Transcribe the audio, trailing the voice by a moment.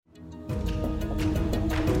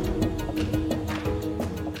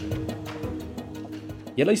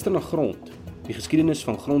Jy luister na Grond, die geskiedenis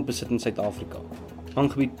van grondbesit in Suid-Afrika,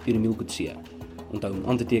 aangebied deur Emile Coetzee. Onthou om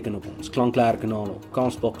aan te teken op ons klankleerkanaal op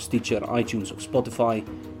Castbox, Stitcher, iTunes of Spotify.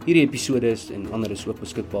 Hierdie episodes en ander is ook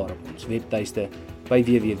beskikbaar op ons webtuiste by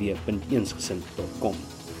www.eensgesind.com.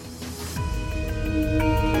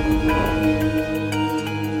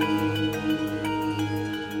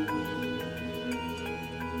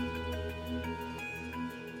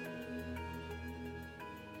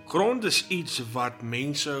 Grond is iets wat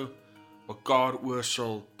mense mekaar oor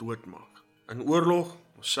sal doodmaak. In oorlog,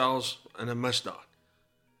 of selfs in 'n misdaad.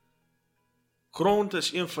 Grond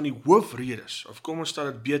is een van die hoofredes, of kom ons stel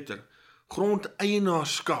dit beter,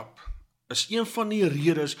 grondeienaarskap is een van die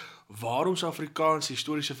redes waarom Suid-Afrikaanse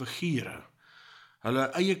historiese figure hulle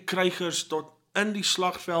eie krygers tot in die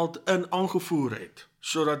slagveld aangevoer het,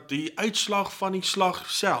 sodat die uitslag van die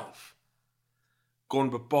slag self kon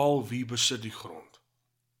bepaal wie besit die grond.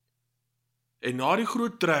 En na die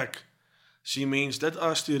groot trek sien mens dit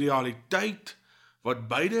as die realiteit wat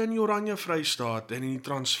beide in die Oranje Vrystaat en in die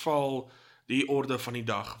Transvaal die orde van die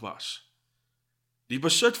dag was. Die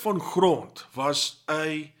besit van grond was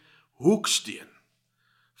 'n hoeksteen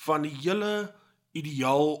van die hele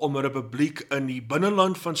ideaal om 'n republiek in die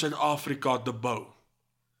binneland van Suid-Afrika te bou.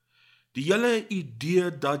 Die hele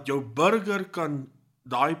idee dat jou burger kan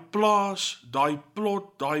daai plaas, daai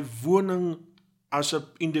plot, daai woning as 'n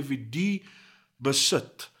individu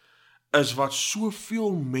besit, is wat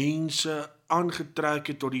soveel mense aangetrek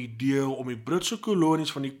het tot die idee om die Britse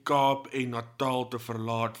kolonies van die Kaap en Natal te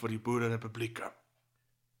verlaat vir die boererepublieke.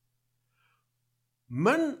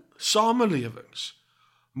 Min samelewings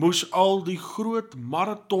moes al die groot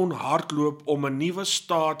marathon hardloop om 'n nuwe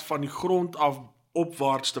staat van die grond af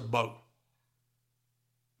opwaarts te bou.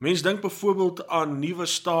 Mens dink byvoorbeeld aan nuwe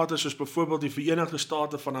state soos byvoorbeeld die Verenigde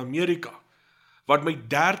State van Amerika, wat met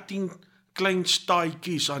 13 klein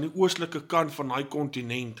staatjies aan die oostelike kant van daai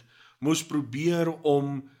kontinent moes probeer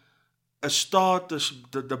om 'n staat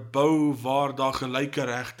te bou waar daar gelyke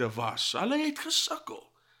regte was. Hulle het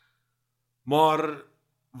gesukkel. Maar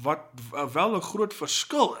wat wel 'n groot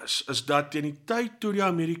verskil is dat teen die tyd toe die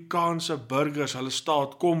Amerikaanse burgers hulle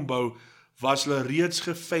staat kom bou, was hulle reeds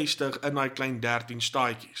gevestig in daai klein 13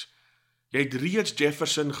 staatjies. Jy het reeds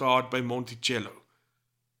Jefferson gehad by Monticello.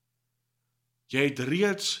 Jy het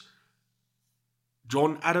reeds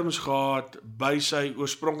John Adams gehad by sy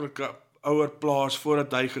oorspronklike ouer plaas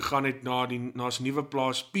voordat hy gegaan het na sy nuwe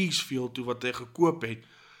plaas Peacefield toe wat hy gekoop het,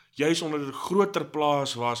 juis omdat dit 'n groter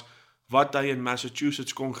plaas was wat hy in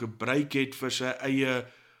Massachusetts kon gebruik het vir sy eie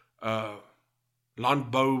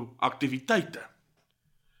landbouaktiwiteite.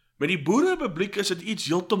 Met die Boererepubliek is dit iets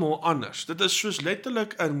heeltemal anders. Dit is soos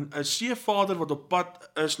letterlik 'n seevader wat op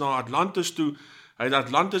pad is na Atlantis toe. Hy het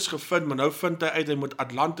Atlantis gevind, maar nou vind hy moet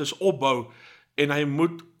Atlantis opbou en hy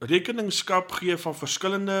moet rekeningskap gee van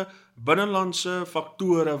verskillende binnelandse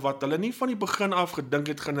faktore wat hulle nie van die begin af gedink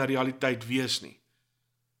het gaan 'n realiteit wees nie.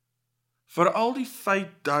 Veral die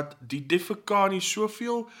feit dat die DFK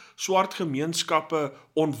soveel swart gemeenskappe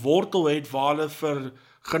ontwortel het waar hulle vir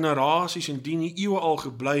generasies en die eeue al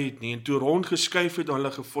gebly het nie, en toe rondgeskuif het en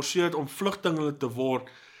hulle geforseer het om vlugtelinge te word,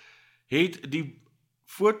 het die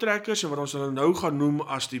voortrekkers en wat ons hulle nou gaan noem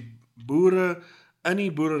as die boere in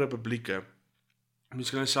die boererepublieke,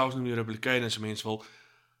 miskien selfs noem die republikeine as mens wil,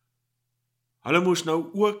 hulle moes nou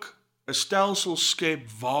ook 'n stelsel skep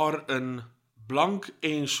waarin blank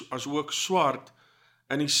en as ook swart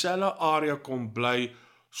in dieselfde area kon bly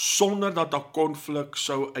sonder dat daar konflik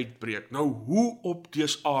sou uitbreek. Nou, hoe op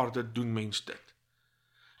dese aarde doen mens dit?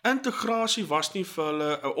 Integrasie was nie vir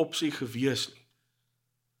hulle 'n opsie gewees nie.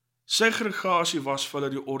 Segregasie was vir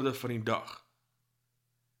hulle die orde van die dag.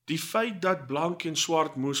 Die feit dat blank en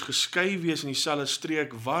swart moes geskei wees in dieselfde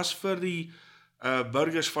streek was vir die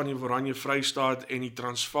burgers van die Oranje Vrystaat en die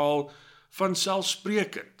Transvaal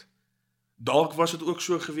vanselfsprekend. Dalk was dit ook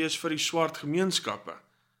so gewees vir die swart gemeenskappe.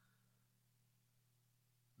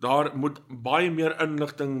 Daar moet baie meer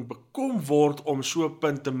inligting bekom word om so 'n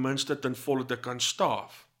punt ten minste ten volle te kan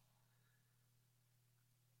staaf.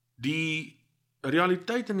 Die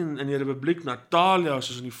realiteit in die Republiek Natalia,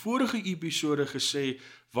 soos in die vorige episode gesê,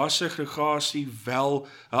 was segregasie wel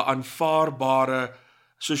 'n aanvaarbare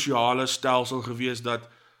sosiale stelsel gewees dat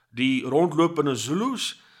die rondlopende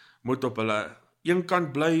Zulus moet op hulle een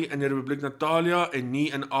kant bly in die Republiek Natalia en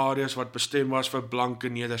nie in areas wat bestem was vir blanke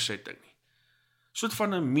nedersetting nie. Soort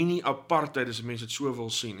van 'n mini-apartheid as mense dit so wil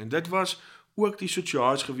sien. En dit was ook die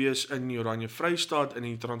situasie gewees in die Oranje Vrystaat en in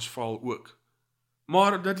die Transvaal ook.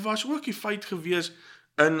 Maar dit was ook die feit gewees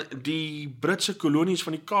in die Britse kolonies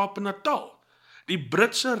van die Kaap en Natal. Die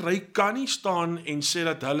Britse ryk kan nie staan en sê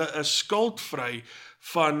dat hulle is skuldvry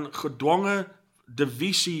van gedwonge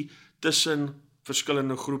divisie tussen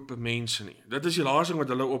verskillende groepe mense nie. Dit is die laaste ding wat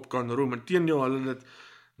hulle op kan roem. Inteendeel, hulle het dit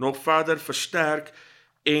nog verder versterk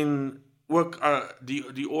en ook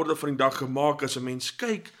die orde van die dag gemaak as 'n mens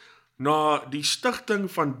kyk na die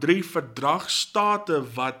stigting van 3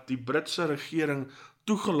 verdragstate wat die Britse regering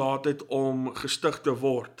toegelaat het om gestig te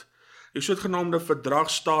word. Die sogenaamde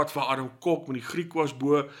verdragsstaat van Adam Kok met die Griek was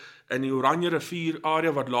bo in die Oranje rivier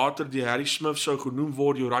area wat later deur Harry Smith sou genoem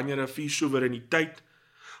word die Oranje rivier soewereiniteit.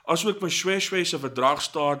 Asook Moshoeshoe se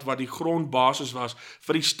verdragsstaat wat die grondbasis was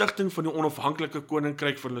vir die stigting van die onafhanklike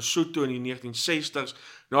koninkryk van Lesotho in die 1960s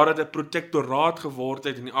nadat dit 'n protektoraat geword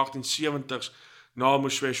het in die 1870s na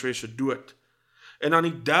Moshoeshoe se dood. En dan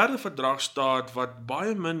die derde verdragsstaat wat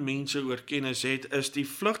baie min mense oor kennis het, is die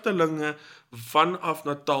vlugtelinge vanaf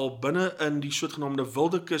Natal binne in die sogenaamde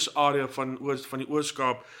Wildekus area van die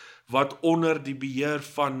Oos-Kaap wat onder die beheer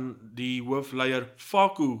van die hoofleier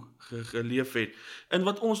Faku geleef het, en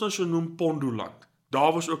wat ons nou so noem Pondoland.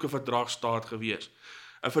 Daar was ook 'n verdragsstaat gewees.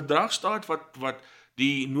 'n Verdragsstaat wat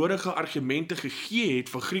die nodige argumente gegee het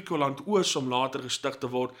vir Griekeland Oos om later gestig te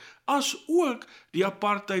word, as ook die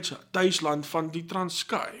apartheids tuisland van die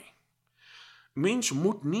Transkei. Mens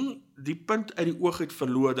moet nie die punt uit die oog het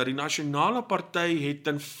verloor dat die Nasionale Party het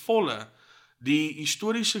ten volle die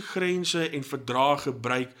historiese grense en verdrag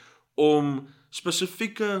gebruik om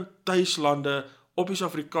spesifieke tuislande op die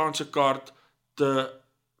Suid-Afrikaanse kaart te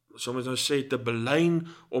belyn,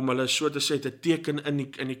 om hulle so te sê te teken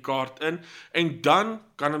in die kaart in, en dan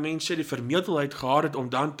kan 'n mens sê die vermetelheid gehad het om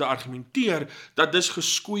dan te argumenteer dat dis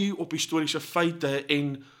geskoei op historiese feite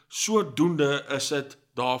en sodoende is dit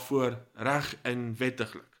daarvoor reg en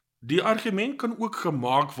wettiglik. Die argument kan ook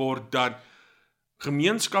gemaak word dat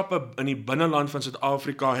gemeenskappe in die binneland van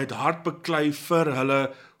Suid-Afrika het hard beklei vir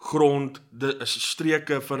hulle grond,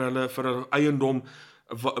 streke vir hulle eiendom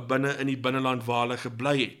binne in die binneland waar hulle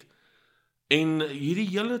gebly het. En hierdie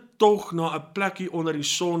hele tog na 'n plekkie onder die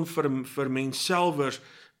son vir mensselwers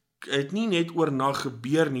het nie net oornag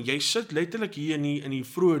gebeur nie. Jy sit letterlik hier in die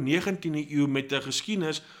vroeë 19de eeu met 'n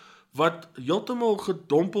geskiedenis wat heeltemal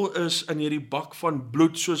gedompel is in hierdie bak van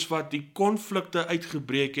bloed, soos wat die konflikte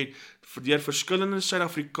uitgebreek het deur verskillende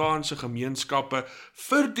Suid-Afrikaanse gemeenskappe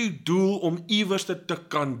vir die doel om iewers te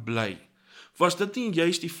kan bly. Was dit nie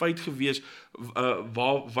juist die feit gewees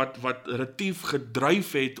wat Retief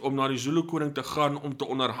gedryf het om na die Zulu koning te gaan om te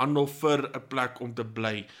onderhandel vir 'n plek om te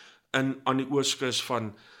bly aan die ooskus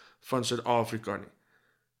van Suid-Afrika nie?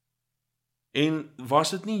 En was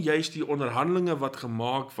dit nie juist die onderhandelinge wat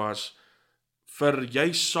gemaak was vir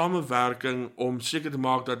juist samewerking om seker te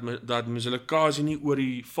maak dat Mzilikazi nie oor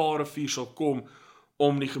die Vaalrivier sal kom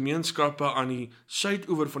om die gemeenskappe aan die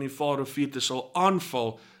suidoewer van die Vaalrivier te sal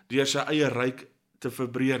aanval deur sy eie ryk te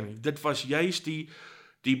verbreek nie. Dit was juist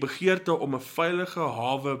die begeerte om 'n veilige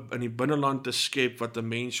hawe in die binneland te skep wat 'n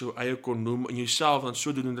mens jou eie kon noem en jouself dan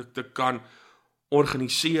sodoende te kan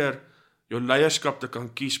organiseer, jou leierskap te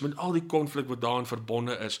kan kies met al die konflik wat daarin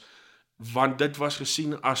verbonde is, want dit was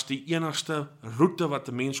gesien as die enigste roete wat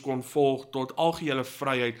 'n mens kon volg tot algehele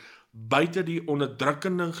vryheid buite die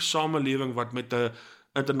onderdrukkende samelewing wat met 'n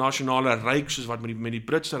internasionale ryk soos wat met die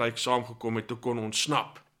Britse ryk saamgekom het te kon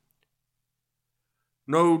ontsnap.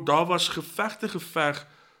 Nou, daar was geveg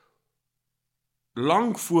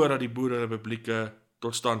lang voordat die boererepublieke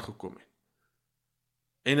tot stand gekom het.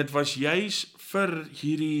 En dit was juis vir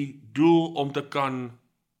hierdie doel om te kan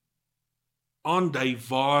aandui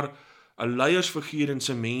waar 'n leiersfiguur en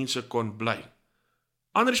sy mense kon bly.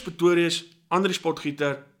 Andries Pretorius, Andries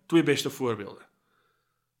Potgieter, twee beste voorbeelde.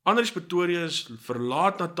 Andries Pretorius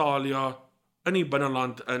verlaat Natalia in die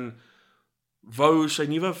binneland in, wou sy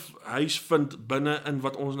nuwe huis vind binne in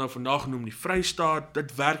wat ons nou vandag noem die Vrystaat.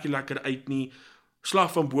 Dit werk nie lekker uit nie.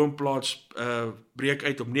 Slag van Boomplaats breek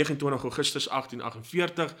uit op 29 Augustus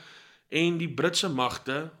 1848 en die Britse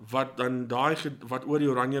magte wat oor die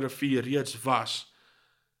Oranje rivier reeds was,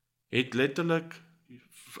 het letterlik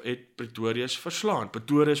Pretorius verslaan.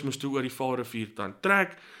 Pretorius moes toe oor die Vaalrivier dan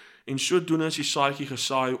trek en sodoende is die saadjie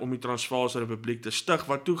gesaai om die Transvaalse Republiek te stig,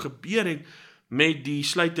 wat toe gebeur het met die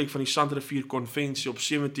sluiting van die Sandrivier Konvensie op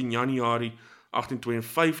 17 Januarie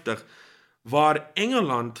 1852, waar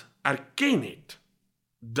Engeland erken het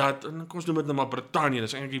dat, en ons noem dit nou maar Brittanje,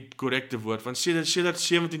 dis eintlik die korrekte woord, want sedert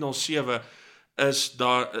 1707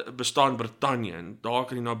 bestaan Brittanje, en daar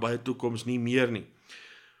kan die nabye toekoms nie meer nie.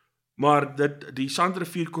 Maar die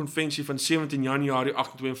Sandrivier Konvensie van 17 Januarie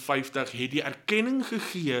 1852 het die erkenning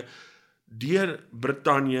gegee deur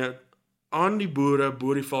Brittanje aan die boere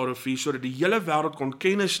boor die Vaalrivier, sodat die hele wêreld kon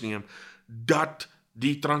kennis neem dat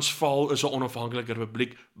die Transvaal is 'n onafhanklike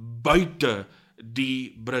republiek buite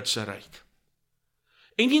die Britse Ryk.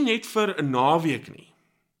 En nie net vir 'n naweek nie,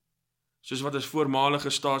 soos wat as voormalige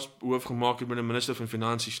staatshoof gemaak het met 'n minister van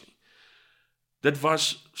Finansies nie. Dit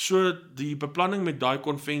was so, die beplanning met daai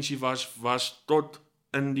konvensie was tot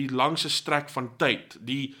in die langste strek van tyd.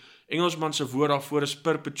 Die Engelsman se woord daarvoor is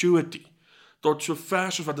perpetuity. Tot so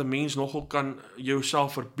ver soos wat 'n mens nogal kan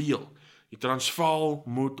jouself verbeel. Die Transvaal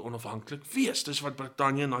moet onafhanklik wees. Dis wat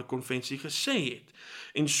Brittanje in daai konvensie gesê het.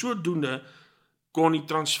 En sodoende kon die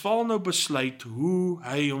Transvaal nou besluit hoe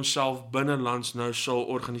hy homself binnelands nou sal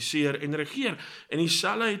organiseer en regeer. En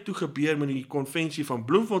dieselfde het toe gebeur met die konvensie van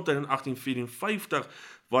Bloemfontein in 1854,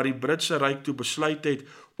 waar die Britse Ryk toe besluit het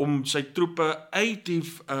om sy troepe uit die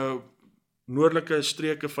noordelike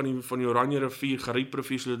streke van die Oranje rivier, Gariep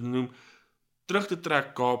rivier sal dit noem, terug te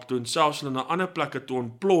trek Kaap toe en selfs hulle na ander plekke toe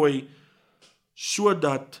ontplooi,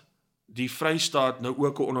 sodat die Vrystaat nou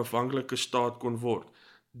ook 'n onafhanklike staat kon word.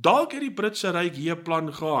 Dalk het die Britse Ryk hier 'n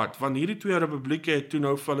plan gehad, want hierdie twee republieke het toe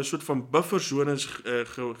nou vir hulle soort van bufferzones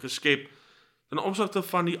geskep ten opsigte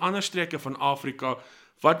van die ander streke van Afrika,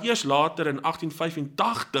 wat eers later in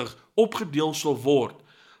 1885 opgedeel sal word,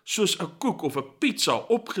 soos 'n koek of 'n pizza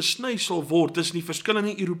opgesny sal word tussen die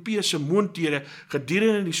verskillende Europese moondhede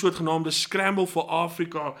gedurende die sogenaamde Scramble for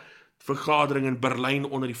Africa vergadering in Berlyn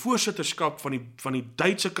onder die voorsitterskap van die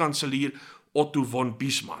Duitse kanselier Otto von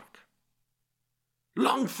Bismarck.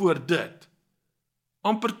 Lang voor dit,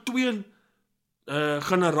 amper 2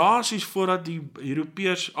 generasies voordat die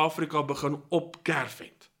Europeërs Afrika begin opkerf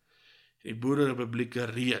het, die boererepublieke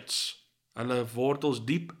reeds hulle wortels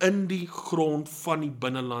diep in die grond van die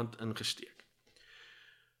binneland ingesteek.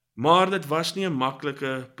 Maar dit was nie 'n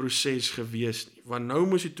maklike proses gewees nie, want nou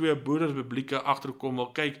moes die twee boererepublieke agterkom,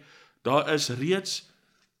 wel kyk, daar is reeds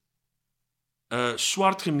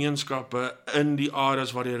swart gemeenskappe in die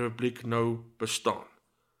areas waar die republiek nou bestaan.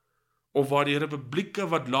 Of waar die republieke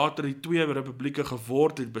wat later die twee republieke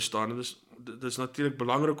geword het bestaan. En dit is natuurlik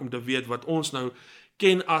belangrik om te weet wat ons nou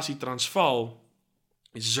ken as die Transvaal,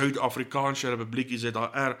 die Suid-Afrikaanse Republiek, die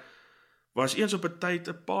ZAR, was eens op 'n tyd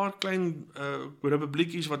 'n paar klein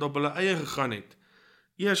republiekies wat op hulle eie gegaan het.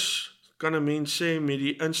 Eers kan 'n mens sê met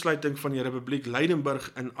die insluiting van die Republiek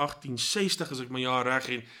Lydenburg in 1860, as ek my jaar reg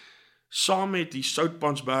het, saam met die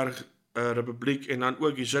Soutpansberg Republiek en dan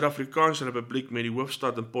ook die Suid-Afrikaanse Republiek met die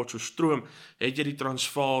hoofstad in Potchefstroom, het jy die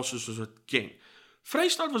Transvaal soos ons dit ken.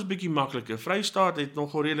 Vrystaat was bietjie makliker. Vrystaat het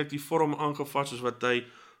nogal redelik die vorm aangevat soos wat hy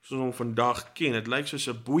soos ons vandag ken. Dit lyk soos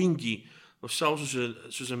 'n boentjie of selfs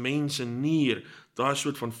soos 'n mens se nier, daai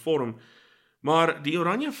soort van vorm. Maar die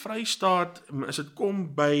Oranje Vrystaat, as dit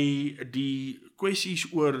kom by die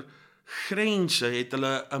kwessies oor grense, het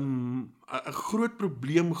hulle 'n groot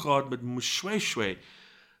probleem gehad met Moshoeshoe,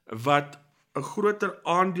 wat 'n groter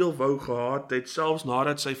aandeel wou gehad het, selfs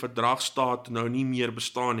nadat sy verdragsstaat nou nie meer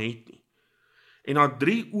bestaan het nie. En na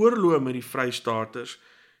 3 oorloë met die Vrystaaters,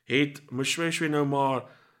 het Moshoeshoe nou maar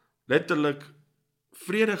letterlik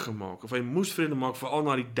vrede gemaak, of hy moes vrede maak, veral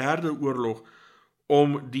na die 3de oorlog,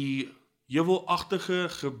 om die heuwelagtige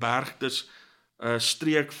gebergtes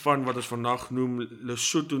streek van wat ons vandag noem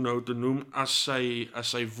Lesotho nou te noem as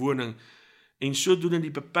sy woning, en sodoende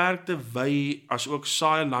die beperkte wei as ook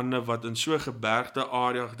saaie lande wat in so gebergte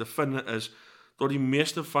area te vind is, tot die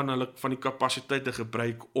meeste van die kapasiteit te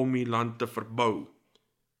gebruik om die land te verbou.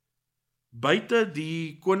 Buite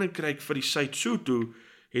die koninkryk vir die Suid-Sotho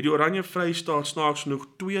het die Oranje Vrystaat snaaks genoeg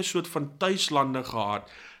 2 soort van tuislande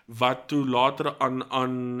gehad, wat toe later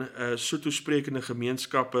aan Sotho-sprekende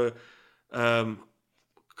gemeenskappe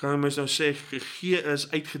kan mens nou sê gegee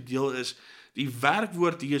is, uitgedeel is. Die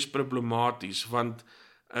werkwoord hier is problematies, want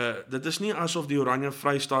dit is nie asof die Oranje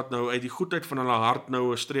Vrystaat nou uit die goedheid van hulle hart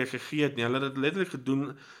nou 'n streek gegee het nie. Hulle het dit letterlik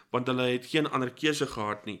gedoen want hulle het geen ander keuse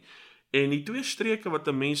gehad nie. En die 2 streke wat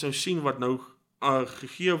 'n mens nou sien wat nou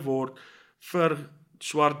gegee word vir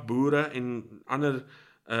swart boere en ander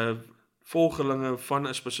volgelinge van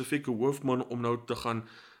 'n spesifieke hoofman om nou te gaan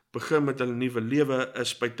begin met hulle nuwe lewe,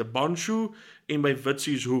 is by Tabanshu en by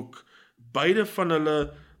Witsieshoek. Beide van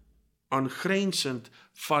hulle aangrensend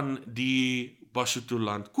van die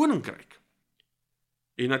Basotho-land koninkryk.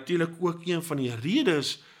 En natuurlik ook een van die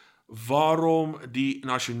redes waarom die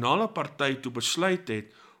Nasionale Party toe besluit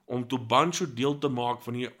het om Tabanshu deel te maak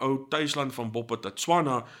van die ou tuisland van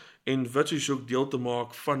Bophuthatswana en Witsieshoek deel te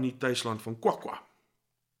maak van die tuisland van KwaKwa.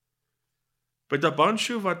 By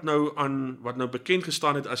Tabanshu wat nou bekend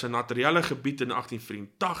gestaan het as 'n naturele gebied in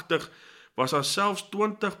 1884, was daar selfs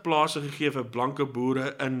 20 plase gegee vir blanke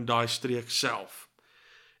boere in daai streek self.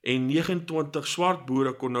 En 29 swart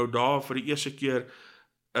boere kon nou daar vir die eerste keer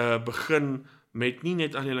begin met nie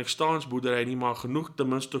net alleenstaanboerdery nie, maar genoeg ten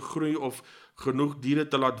minste groei of genoeg diere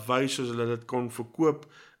te laat wys soos hulle dit kon verkoop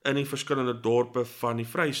in die verskillende dorpe van die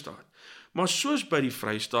Vrystaat. Maar soos by die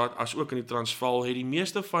Vrystaat, as ook in die Transvaal, het die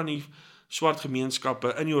meeste van die swart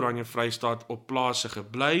gemeenskappe in die Oranje Vrystaat op plase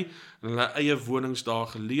gebly, en hulle eie wonings daar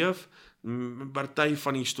geleef. Party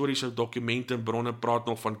van die historiese dokumente en bronne praat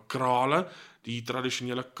nog van krale, die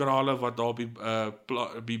tradisionele krale wat daar op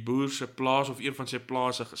die boer se plaas of een van sy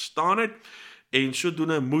plase gestaan het, en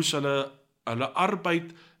sodoende moes hulle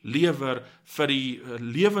arbeid lewer vir die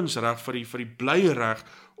lewensreg, vir die blyreg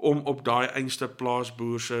om op daai einste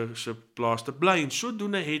plaasboer se plaas te bly. En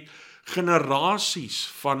sodoende het generasies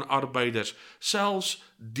van arbeiders, selfs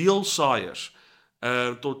deelsaaiers,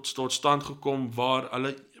 tot stand gekom waar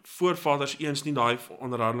hulle voorvaders eens nie daai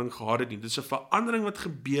onderhandeling gehad het nie. Dit is 'n verandering wat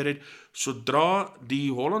gebeur het sodra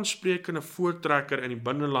die Hollandsprekende voortrekker in die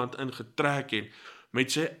binneland ingetrek het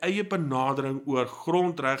met sy eie benadering oor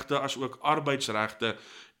grondregte as ook arbeidsregte,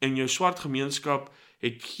 en jou swart gemeenskap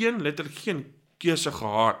het letterlik geen keuse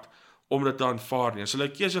gehad om dit te aanvaar nie. As hulle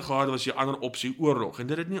 'n keuse gehad, was die ander opsie oorlog, en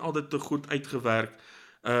dit het nie altyd te goed uitgewerk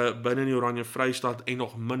binne die Oranje Vrystaat en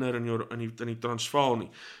nog minder in die Transvaal nie.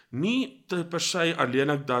 Nie per se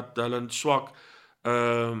alleenlik dat hulle swak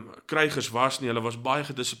krygers was nie, hulle was baie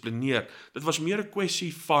gedissiplineerd. Dit was meer 'n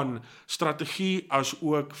kwessie van strategie as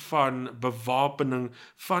ook van bewapening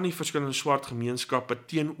van die verskillende swart gemeenskappe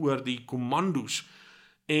teenoor die kommandos.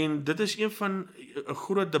 En dit is een van 'n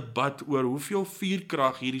groot debat oor hoeveel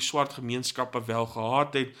vuurkrag hierdie swart gemeenskappe wel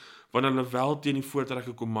gehad het, wanneer hulle wel teen die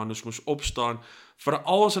voortrekker kommandos moes opstaan,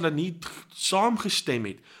 veral as hulle nie saamgestem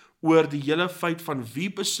het oor die hele feit van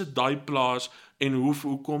wie besit daai plaas en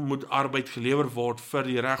hoekom moet arbeid gelewer word vir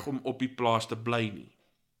die reg om op die plaas te bly nie.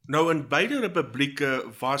 Nou in beide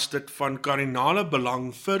republieke was dit van kardinale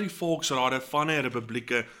belang vir die volksrade van die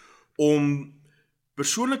republieke om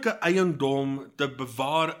persoonlike eiendom te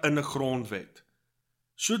bewaar in 'n grondwet.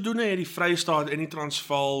 Sodoende het die Vrystaat en die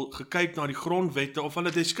Transvaal gekyk na die grondwette, of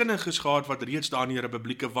hulle deskundiges gehad wat reeds daar in die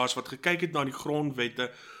republieke was, wat gekyk het na die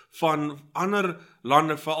grondwette van ander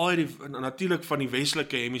lande, veral natuurlik van die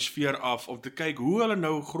westelike hemisfeer af, om te kyk hoe hulle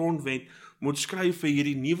nou 'n grondwet moet skryf vir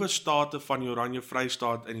hierdie nuwe state van die Oranje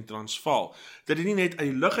Vrystaat en die Transvaal. Dit het nie net uit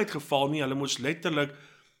die lug uitgeval nie, hulle moes letterlik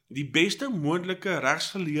die beste moontlike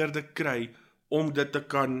regsgeleerde kry om dit te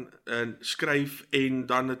kan skryf en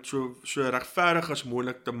dan dit so regverdig as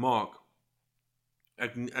moontlik te maak.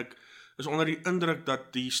 Ek is onder die indruk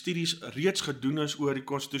dat die studies reeds gedoen is oor die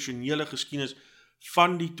konstitusionele geskiedenis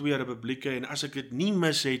van die twee republieke, en as ek dit nie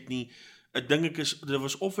mis het nie, dit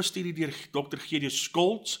was of 'n studie deur Dr. G.D.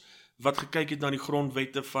 Scholz, wat gekyk het na die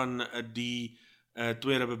grondwette van die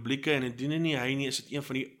twee republieke, en indien nie hy nie, is dit een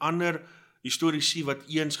van die ander historici wat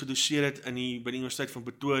eens gedoseer het by die Universiteit van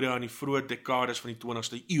Pretoria in die vroeë dekades van die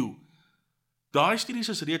 20ste eeu. Daai studies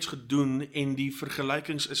is reeds gedoen en die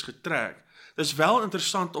vergelykings is getrek. Dit is wel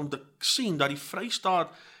interessant om te sien dat die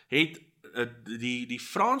Vrystaat het die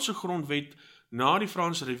Franse grondwet na die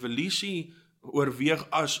Franse Revolusie oorweeg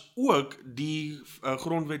as ook die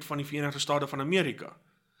grondwet van die Verenigde State van Amerika.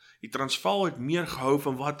 Die Transvaal het meer gehou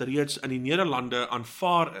van wat reeds in die Nederlande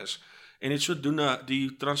aanvaar is, en het sodoende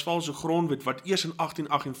die Transvaalse grondwet wat eers in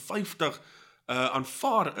 1858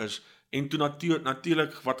 aanvaar is, en toe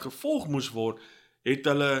natuurlik wat gevolg moes word, het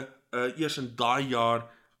hulle eers in daai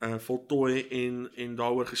jaar voltooi en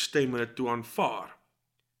daaroor gestem en het toe aanvaar.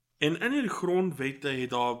 En in die grondwette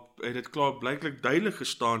het dit klaar blyklik duidelik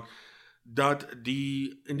gestaan dat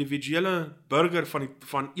die individuele burger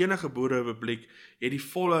van enige boererepubliek het die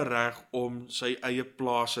volle reg om sy eie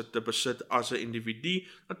plase te besit as 'n individu.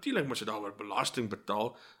 Natuurlik moet hy daaroor belasting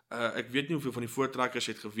betaal. Ek weet nie hoeveel van die voortrekkers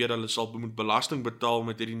het geweet hulle sal moet belasting betaal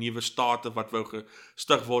met hierdie nuwe state wat wou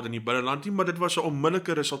gestig word in die binneland nie, maar dit was 'n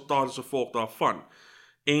onmiddellike resultaat as gevolg daarvan.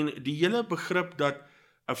 En die hele begrip dat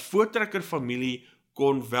 'n voortrekkerfamilie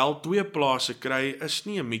kon wel 2 plase kry, is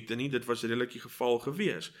nie 'n mite nie, dit was redelik die geval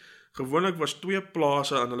gewees. Gewoonlik was 2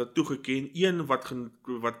 plase aan hulle toegeken, een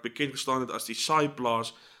wat bekend gestaan het as die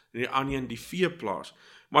saaiplaas en die ander een die veeplaas.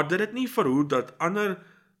 Maar dit het nie verhoed dat ander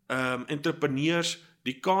entrepreneurs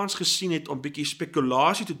die kans gesien het om bietjie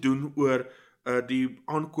spekulasie te doen oor die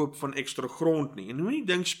aankoop van ekstra grond nie. En moenie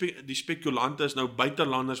dink die spekulante is nou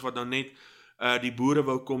buitelanders wat nou net die boere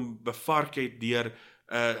wou kom bevark het deur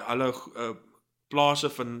hulle plase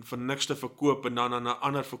van niks te verkoop en dan aan 'n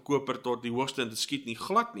ander verkoper tot die hoogste in te skiet nie,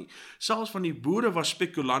 glad nie. Selfs van die boere was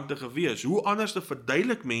spekulante gewees. Hoe anders te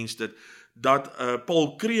verduidelik mense dit dat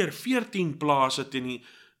Paul Creer 14 plase teen die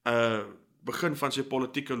begin van sy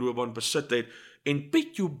politieke loopbaan besit het en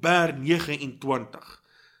Piet Joubert 29.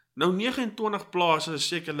 Nou 29 plase is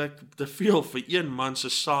sekerlik te veel vir een man se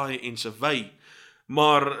saai en se wy,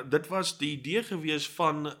 maar dit was die idee gewees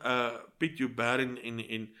van Piet Joubert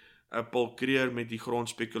en Paul Creer met die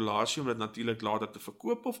grondspekulasie om dit natuurlik later te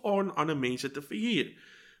verkoop of aan ander mense te verhuur.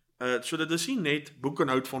 So dit is nie net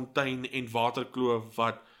Boekenhoutfontein en Waterkloof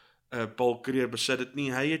wat Paul Creer besit het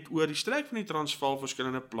nie, hy het oor die strek van die Transvaal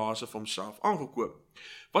verskillende plase vir homself aangekoop.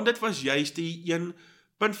 Want dit was juist die een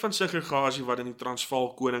punt van segregasie wat in die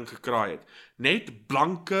Transvaal koning gekraai het. Net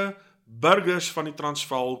blanke burgers van die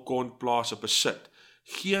Transvaal kon plase besit.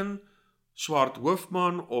 Geen swart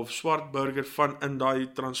hoofman of swart burger van in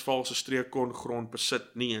daai Transvaalse streek kon grond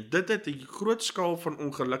besit nie. En dit het 'n groot skaal van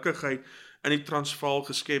ongelukkigheid in die Transvaal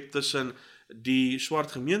geskep tussen die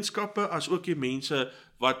swart gemeenskappe as ook die mense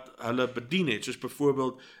wat hulle bedien het, soos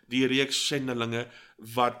byvoorbeeld die reeks sendelinge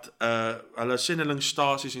wat hulle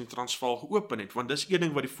sendelingstasies in Transvaal geopen het, want dis een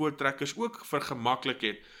ding wat die voortrekkers ook vergemaklik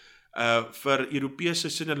het vir Europese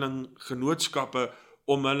sendelinggenootskappe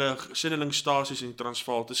om hulle sendelingstasies in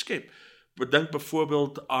Transvaal te skep. Bedink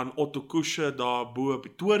byvoorbeeld aan Otto Kusche daar bo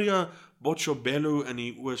Pretoria, Botshabelo in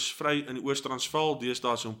die Oos-Transvaal,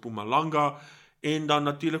 deesdae in Mpumalanga, en dan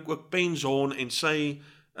natuurlik ook Penzone en sy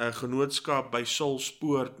genootskap by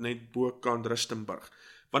Sulspoort net bokant Rustenburg.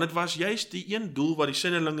 Want dit was juist die een doel wat die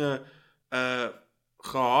sendelinge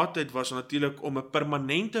gehad het, was natuurlik om 'n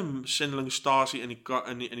permanente sendelingstasie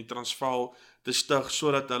in die Transvaal te stig,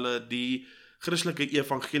 sodat hulle die Christelike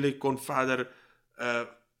evangelie kon verder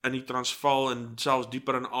in die Transvaal en selfs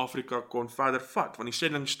dieper in Afrika kon verder vat, want die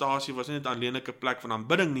sendelingstasie was nie net alleenlik 'n plek van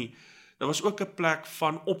aanbidding nie, dit was ook 'n plek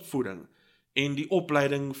van opvoeding en die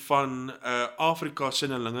opleiding van Afrika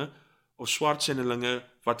sendelinge of swart sendelinge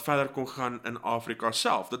wat verder kon gaan in Afrika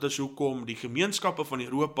self. Dit is hoekom die gemeenskappe van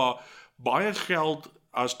Europa baie geld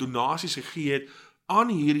as donasies gegee het aan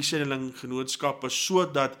hierdie sendelinggenootskappe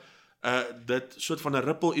sodat dit soort van 'n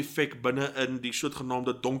ripple effek binne in die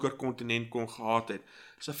soortgenaamde donker kontinent kon gehad het.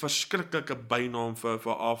 Dit is 'n verskriklike bynaam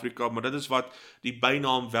vir Afrika, maar dit is wat die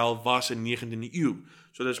bynaam wel was in 19de eeu.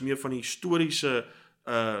 So dit is meer van die historiese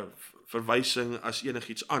verwysing as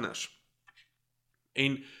enigiets anders.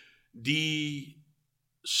 En die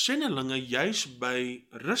sendelinge juis by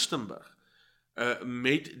Rustenburg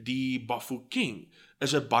met die Bafokeng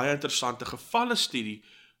is 'n baie interessante gevallestudie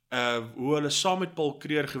hoe hulle saam met Paul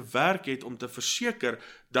Creer gewerk het om te verseker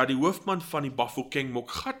dat die hoofman van die Bafokeng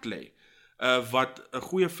Mokgatle wat 'n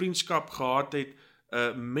goeie vriendskap gehad het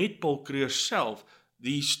met Paul Creer self,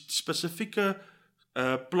 die spesifieke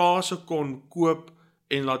plase kon koop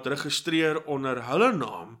en laat registreer onder hulle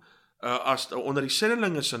naam, onder die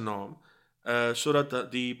sendelinge se naam,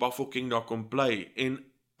 sodat die Bafokeng daar kon bly.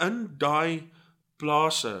 En in daai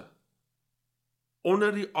plase,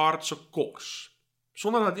 onder die aardse kors,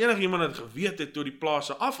 sonder dat enigiemand het geweet het toe die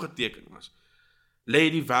plase afgeteken was, lê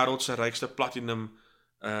die wêreld se rykste platinum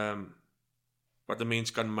wat 'n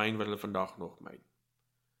mens kan myn wat hulle vandag nog myn.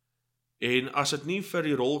 En as dit nie vir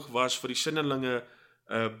die rol was vir die sendelinge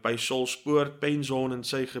by Sulspoort, Penzone en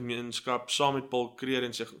sy gemeenskap, saam met Paul Creer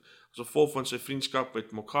en sy as gevolg van sy vriendskap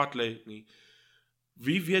met Mokgatle nie,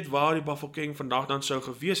 wie weet waar die Bafokeng vandag dan sou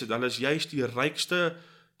gewees het. Hulle is juist die rykste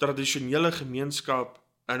tradisionele gemeenskap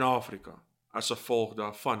in Afrika, as gevolg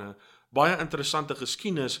daarvan. 'n baie interessante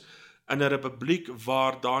geskiedenis in 'n republiek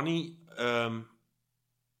waar daar nie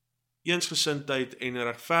eensgesindheid en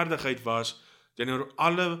regverdigheid was teenoor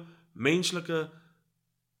alle menslike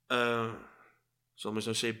sal mens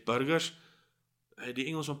nou sê burgers, die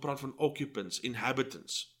Engelsman praat van occupants,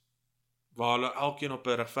 inhabitants, waar hulle elkeen op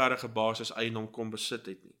 'n regverdige basis eiendom kon besit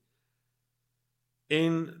het nie.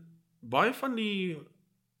 En baie van die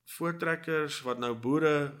voortrekkers wat nou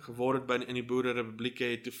boere geword het in die boererepublieke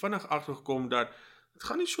het toe vinnig agtergekom dat dit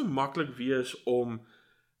gaan nie so maklik wees om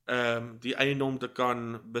die eiendom te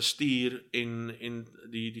kan bestuur en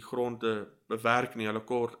die grond te bewerk nie, hulle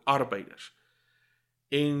kort arbeiders.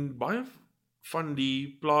 En baie van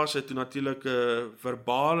die plase het toe natuurlik 'n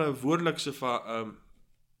verbale, woordelikse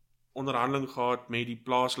onderhandeling gehad met die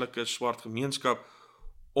plaaslike swart gemeenskap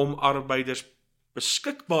om arbeiders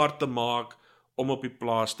beskikbaar te maak om op die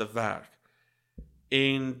plaas te werk.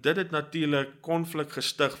 En dit het natuurlik konflik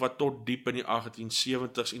gestig wat tot diep in die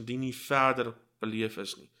 1870s en die nie verder beleef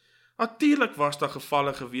is nie. Natuurlik was daar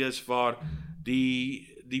gevalle gewees waar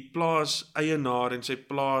die plaas eienaar en sy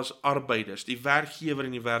plaas arbeiders, die werkgewer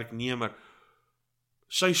en die werknemer,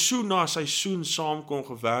 seisoen na seisoen saam kon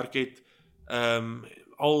gewerk het,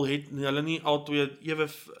 al het hulle nie altyd ewe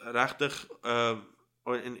regtig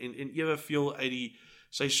en ewe veel uit die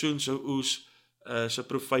seisoen se oes se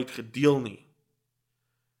profijt gedeel nie.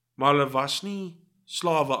 Maar hulle was nie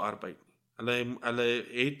slawe arbeid nie. Hulle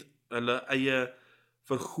het hulle eie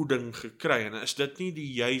vergoeding gekry, en is dit nie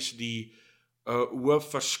juis die hoë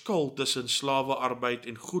verskil tussen slawearbeid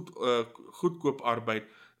en goedkoop arbeid,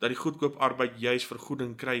 dat die goedkoop arbeid juis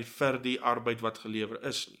vergoeding kry vir die arbeid wat gelewer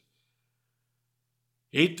is nie.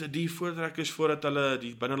 Het die voortrekkers voordat hulle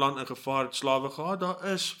die binneland ingevaar het slawe gehad?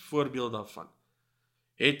 Daar is voorbeeld daarvan.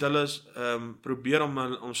 Het hulle probeer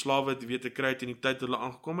om slawe weer te kry teen die tyd hulle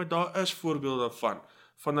aangekom het? Daar is voorbeeld daarvan.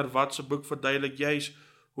 Van der Walt se boek verduidelik juis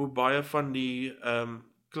hoe baie van die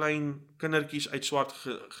klein kindertjies uit swart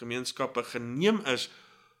gemeenskappe geneem is,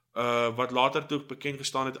 wat later toe bekend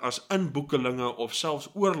gestaan het as inboekelinge of selfs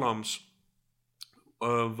oorlams,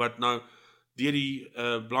 wat nou deur die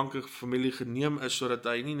blanke familie geneem is, sodat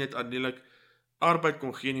hy nie net aandelik arbeid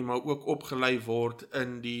kon gee nie, maar ook opgelei word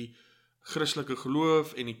in die Christelike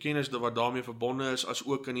geloof en die kennis wat daarmee verbonde is, as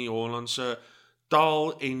ook in die Hollandse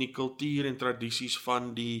taal en die kultuur en tradisies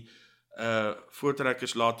van die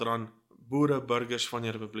voortrekkers later aan boere, burgers van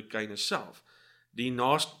die Republikeine self. Die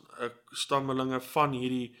naastammelinge van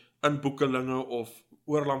hierdie inboekelinge of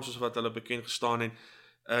oorlams, soos wat hulle bekend gestaan het,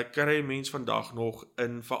 kry mens vandag nog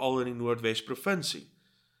veral in die Noordwes provinsie.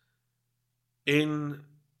 En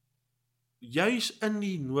juis in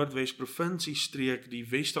die Noordwes provinsie streek, die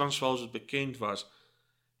Wes-Transvaal soos bekend was,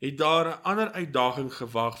 het daar 'n ander uitdaging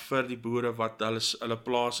gewag vir die boere wat hulle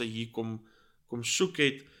plase hier kom soek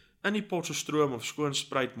het, in die Potchefstroom of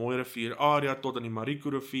Skoonspruit Mooirivier area tot in die Mariko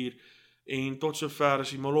rivier en tot sover as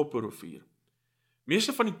die Malopo rivier.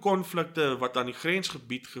 Meeste van die konflikte wat aan die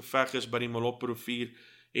grensgebied geveg is by die Malopo rivier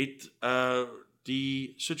het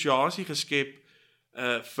die situasie geskep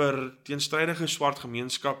vir teenstrydige swart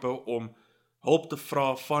gemeenskappe om hulp te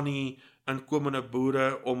vra van die inkomende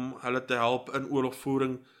boere om hulle te help in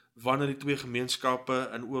oorlogvoering wanneer die twee gemeenskappe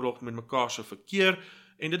in oorlog met mekaar sou verkeer.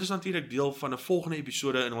 En dit is natuurlik deel van 'n volgende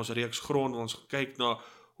episode in ons reeks grond, waar ons kyk na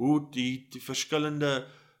hoe die verskillende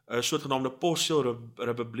soortgenaamde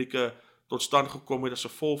postseelrepublieke tot stand gekom het as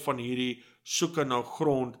gevolg van hierdie soeke na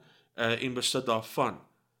grond en besit daarvan.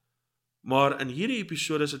 Maar in hierdie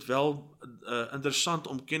episode is dit wel interessant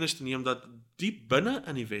om kennis te neem dat diep binne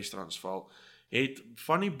in die Wes-Transvaal het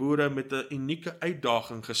van die boere met 'n unieke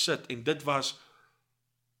uitdaging gesit, en dit was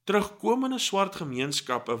terugkomende swart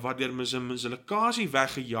gemeenskappe wat deur Mzilikazi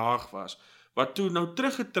weggejaag was, wat toe nou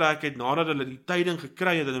teruggetrek het nadat hulle die tyding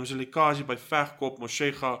gekry het dat Mzilikazi by Vegkop,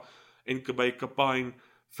 Moshega en by Kapain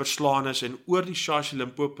verslaan is en oor die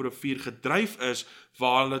Shashi-Limpopo rivier gedryf is,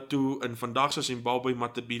 waar hulle toe in vandag se Zimbabwe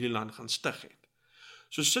Matabeleland gaan stig het.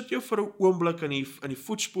 So sit jou vir 'n oomblik in die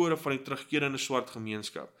voetspore van die terugkerende swart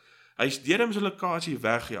gemeenskap. Hy is deur Mzilikazi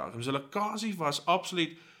weggejaag. Mzilikazi was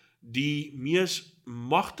absoluut die mees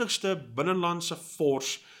magtigste binnelandse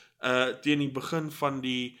fors teen die begin van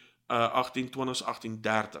die 1820s,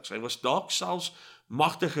 1830s. Hy was dalk selfs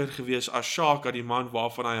magtiger gewees as Shaka, die man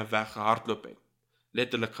waarvan hy weggehardloop het,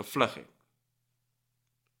 letterlik gevlug het.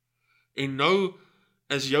 En nou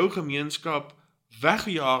is jou gemeenskap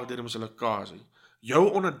weggejaag deur Mzilikazi.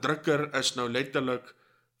 Jou onderdrukker is nou letterlik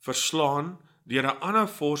verslaan deur 'n ander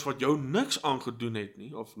fors wat jou niks aangedoen het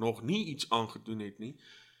nie, of nog nie iets aangedoen het nie.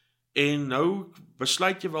 En nou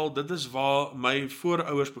besluit jy wel, dit is waar my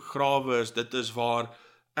voorouers begrawe is, dit is waar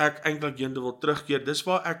ek eintlik heen wil terugkeer, dis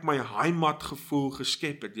waar ek my heimatgevoel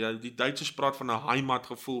geskep het. Ja, die Duitsers praat van 'n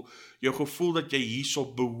heimatgevoel, jou gevoel dat jy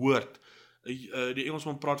hierso behoort. Die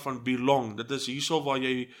Engelsman praat van belong, dit is hierso waar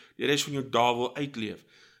jy die res van jou dae wil uitleef.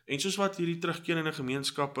 En soos wat hierdie terugkerende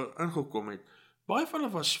gemeenskappe ingekom het, baie van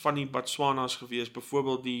hulle was van die Botswanas gewees,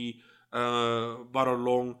 byvoorbeeld die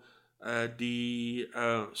Barolong,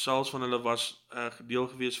 selfs van hulle was deel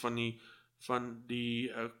gewees van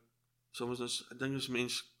die soms ek dink is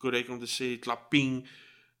mens korrek om te sê Klaping,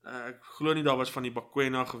 ek glo nie daar was van die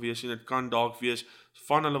Bakwena gewees en dit kan dalk wees,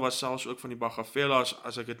 van hulle was selfs ook van die Bagavelas,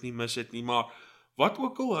 as ek dit nie mis het nie, maar wat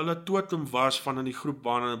ook al hulle totem was van in die groep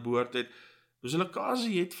waarna hulle behoort het,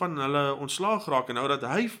 Mzilikazi het van hulle ontslaag geraak, en nou dat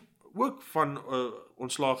hy ook van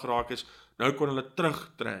ontslaag geraak is, nou kon hulle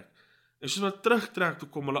terugtrek. En soos hulle terugtrek, toe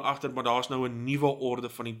kom hulle agter, maar daar is nou 'n nuwe orde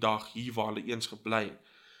van die dag hier waar hulle eens gebly het.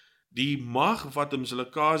 Die mag wat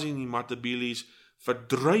Mzilikazi en die Matabeles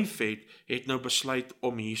verdryf het nou besluit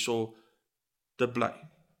om hierso te bly.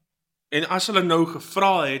 En as hulle nou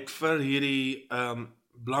gevra het vir hierdie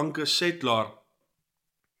blanke settelaar,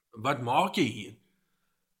 wat maak jy hier?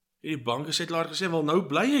 Die blanke settelaar gesê, wel nou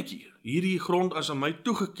bly ek hier. Hierdie grond is aan my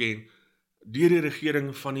toegeken deur die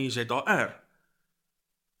regering van die ZAR.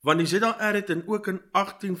 Want die ZAR het ook in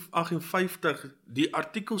 1858 die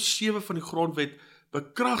artikel 7 van die grondwet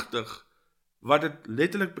bekragtig, wat dit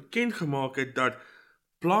letterlik bekend gemaak het dat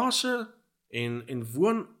plase en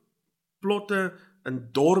plotte in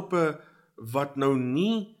dorpe wat nou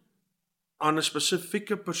nie aan 'n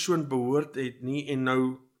spesifieke persoon behoort het nie en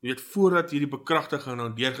nou, weet, voordat hierdie bekragtiging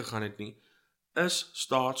nou deurgegaan het nie, is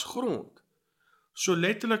staatsgrond. So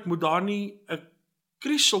letterlik moet daar nie 'n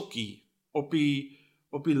krieseltjie op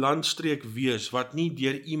die landstreek wees wat nie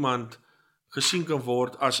deur iemand gesien kan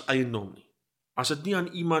word as eiendom nie. As dit nie aan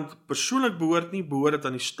iemand persoonlik behoort nie, behoort dit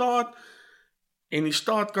aan die staat en die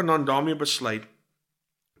staat kan dan daarmee besluit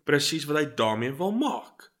presies wat hy daarmee wil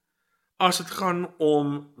maak. As dit gaan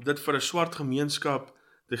om dit vir 'n swart gemeenskap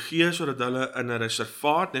te gee sodat hulle in 'n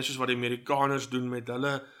reservaat, net soos wat die Amerikaners doen met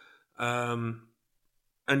hulle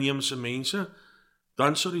inheemse mense,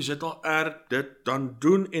 dan sou die ZLR dit dan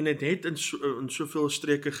doen en dit het in soveel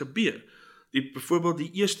streke gebeur. Byvoorbeeld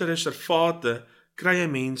die eerste reservate kry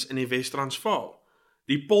 'n mens in die Wes-Transvaal.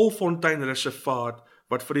 Die Polfontein reservaat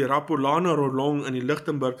wat vir die Rapolana Rolong in die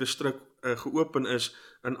Lichtenburg distrik geopen is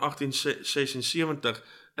in 1876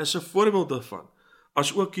 is 'n voorbeeld daarvan.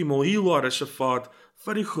 As ook die Mohilwa reservaat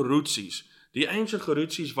vir die Geroetsies. Die eindse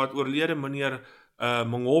Geroetsies wat oorlede meneer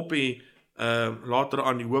Mongopie later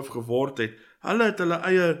aan die hoof geword het, hulle het hulle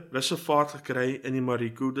eie reservaat gekry in die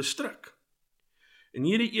Mariku distrik. En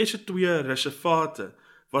hierdie eerste twee reservate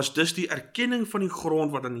was dus die erkenning van die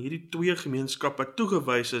grond wat aan hierdie twee gemeenskappe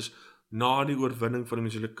toegewys is na die oorwinning van die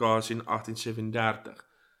Mosselikasie in 1837.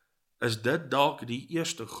 Is dit dalk die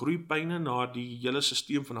eerste groeipyne na die hele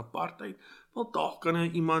stelsel van apartheid? Wel, dalk kan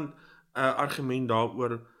iemand argument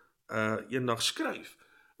daaroor eendag skryf.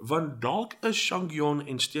 Want dalk is Shangion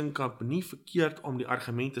en Steenkamp nie verkeerd om die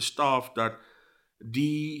argument te staaf dat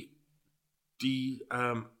die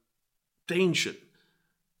tension,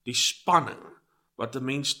 die spanning, wat 'n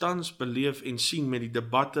mens tans beleef en sien met die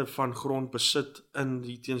debatte van grondbesit in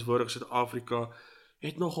die teenswoordige Suid-Afrika,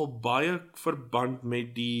 het nogal baie verband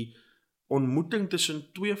met die ontmoeting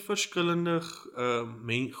tussen twee verskillende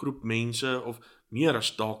groep mense, of meer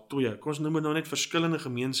as dalk twee. Kom ons noem dit nou net verskillende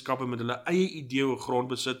gemeenskappe met hulle eie idee oor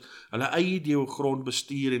grondbesit, hulle eie idee oor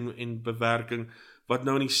grondbestuur en bewerking, wat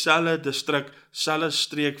nou in dieselfde distrik, selfde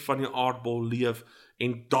streek van die aardbol leef,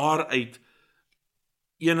 en daaruit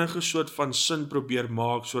enige soort van sin probeer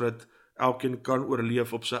maak, sodat elkeen kan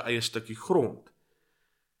oorleef op sy eie stukkie grond.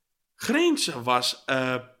 Grense was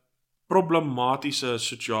 'n problematiese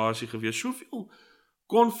situasie gewees. Soveel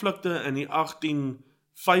konflikte in die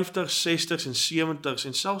 1850s, 60s en 70s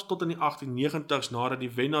en selfs tot in die 1890s nadat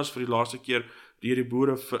die Wennas vir die laaste keer deur die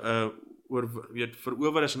boere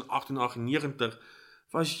verower is in 1898,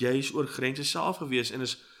 was juis oor grense self gewees en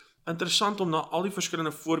is interessant om na al die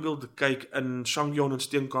verskillende voorbeelde te kyk in Shangion en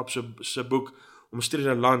Steenkamp se boek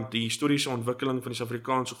Omstrede Land, die historiese ontwikkeling van die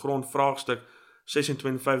Suid-Afrikaanse grond, vraagstuk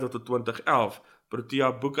 26 tot 2011.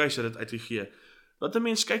 Protea Boekhuis het dit uitgegee. Dat 'n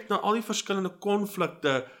mens kyk na al die verskillende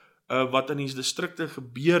konflikte wat in die distrikte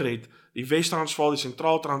gebeur het, die Wes-Transvaal, die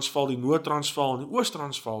Sentraal-Transvaal, die Noord-Transvaal en die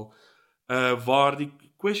Oos-Transvaal, waar die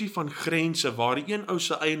kwessie van grense, waar die een ou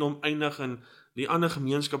se eiendom eindig en die ander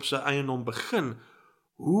gemeenskap se eiendom begin,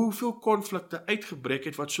 hoeveel konflikte uitgebreek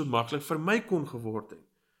het wat so maklik vermy kon geword het.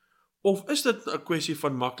 Of is dit 'n kwessie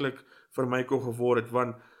van maklik vermy kon geword het,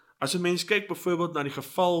 want as 'n mens kyk byvoorbeeld na die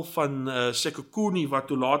geval van Sekhukhune, wat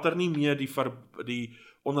toe later nie meer die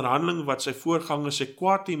onderhandeling wat sy voorganger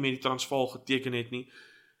Sekwati met die Transvaal geteken het nie,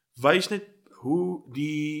 wys net hoe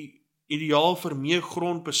die ideaal vir meer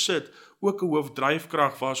grondbesit ook 'n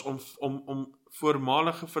hoofdryfkrag was om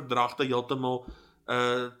voormalige verdragte heeltemal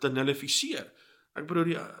te nullifiseer. Ek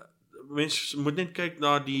bedoel, mens moet net kyk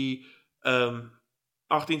na die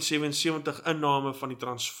 1877 inname van die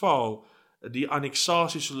Transvaal, die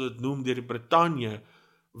anneksasie, sal dit noem, deur die Brittanje,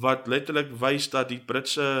 wat letterlik wys dat die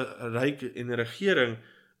Britse ryk en regering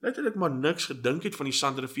letterlik maar niks gedink het van die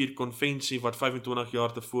Sandrivier Konvensie wat 25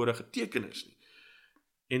 jaar tevore geteken is nie.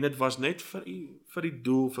 En dit was net vir die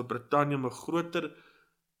doel vir Brittanje om 'n groter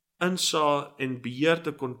insaag en beheer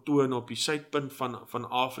te kon toon op die suidpunt van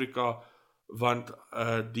Afrika, want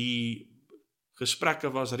die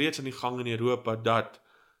gesprekke was reeds aan die gang in Europa dat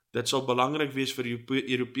dit sal belangrik wees vir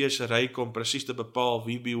die Europese ryk om presies te bepaal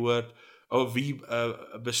wie behoort of wie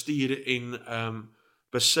bestuur en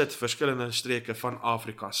besit verskillende streke van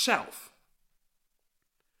Afrika self.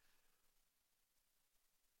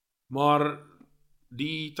 Maar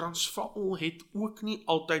die Transvaal het ook nie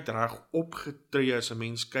altyd reg opgetree as 'n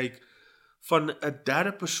mens kyk van 'n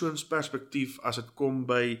derde persoons perspektief as dit kom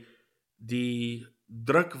by die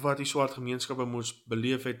druk wat die swart gemeenskappe moes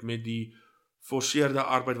beleef het met die forceerde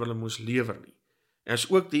arbeid wat hulle moes lewer nie. En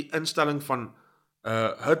is ook die instelling van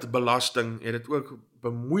hitbelasting het dit ook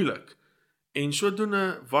bemoeilik. En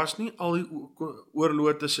sodoende was nie al die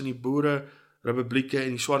oorloë tussen die boere republieke en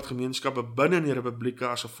die swart gemeenskappe binne in die republieke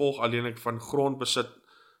as gevolg alleenlik van grondbesit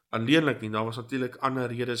alleenlik nie. Daar was natuurlik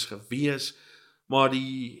ander redes gewees, maar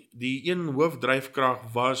die een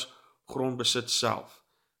hoofdryfkrag was grondbesit self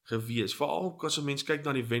gewees. Veral as 'n mens kyk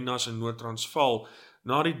na die Wendas in Noord-Transvaal,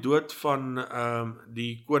 na die dood van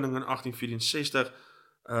die koning in 1864,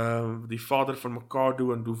 die vader van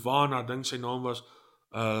Makado en Duwana, dink sy naam was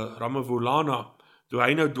Ramavulana, toe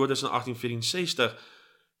hy nou dood is in 1864,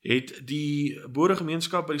 het die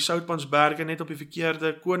boeregemeenskap by die Soutpansberge net op die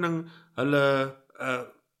verkeerde koning hulle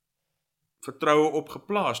vertroue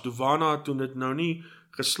opgeplaas. Duwana het toe dit nou nie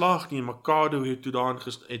geslaag nie, Makado het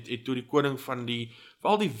toe die koning van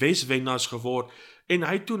veral die Weswendas geword, en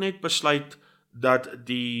hy het toe net besluit dat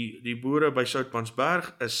die boere by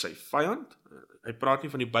Soutpansberg is sy vyand. Hy praat nie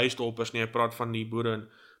van die Buisdorpers nie, hy praat van die boere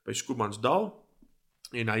by Skoemansdal,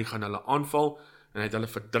 en hy gaan hulle aanval, en hy het hulle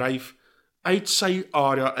verdryf uit sy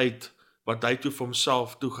area uit, wat hy toe vir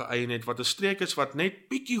homself toegeëien het, wat 'n streek is wat net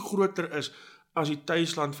bietjie groter is as die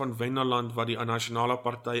tuisland van Wennaland, wat die Nasionale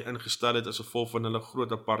Party ingestel het as gevolg van hulle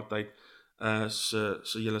groot apartheid se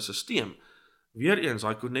hele stelsel. Weereens,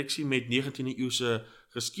 daai koneksie met 19de eeuse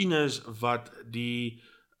geskiedenis wat die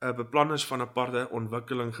beplanners van apartheid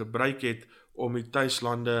ontwikkeling gebruik het om die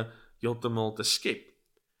tuislande heeltemal te skep.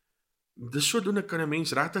 Dis sodoende kan 'n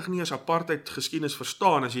mens regtig nie as apartheid geskiedenis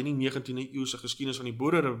verstaan as jy nie 19de eeuse geskiedenis van die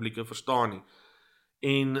boererepublieke verstaan nie.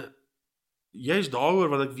 En juist daaroor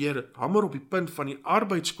wat ek weer hamer op die punt van die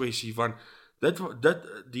arbeidskwessie, want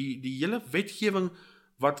die hele wetgewing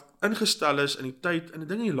wat ingestel is in die tyd, en ek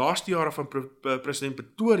dink in die laaste jare van president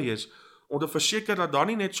Pretorius, om te verseker dat daar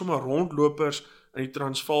nie net sommer rondlopers in die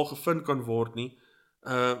Transvaal gevind kan word nie,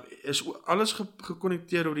 is alles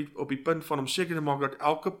gekonnekteer op die punt van om seker te maak dat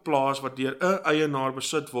elke plaas wat deur 'n eienaar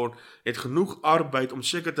besit word, het genoeg arbeid om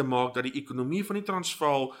seker te maak dat die ekonomie van die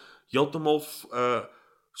Transvaal heeltemal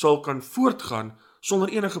sal kan voortgaan sonder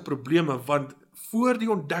enige probleme, want voor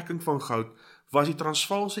die ontdekking van goud was die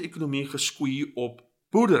Transvaalse ekonomie geskoei op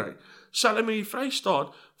boerdery. Selfs met die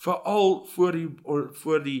Vrystaat, veral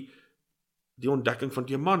voor die ontdekking van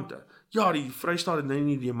diamante. Ja, die Vrystaat het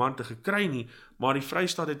nie diamante gekry nie, maar die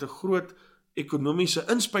Vrystaat het 'n groot ekonomiese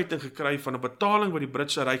inspuiting gekry van 'n betaling wat die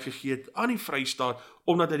Britse Ryk gegee het aan die Vrystaat,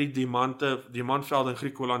 omdat hy die diamantvelde in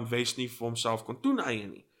Griekeland Wes nie vir homself kon toeneie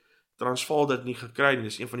nie. Transvaal dit nie gekry nie.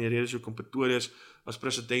 Dis een van die redes hoekom Pretorius as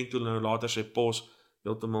president toe nou later sy pos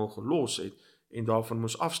heeltemal gelos het en daarvan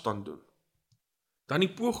moes afstand doen. Dan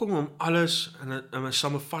die poging om alles in 'n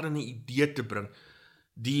samevattende idee te bring.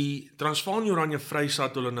 Die Transvaal en Oranje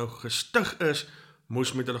Vrystaat, hulle nou gestig is,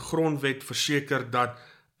 moes met hulle grondwet verseker dat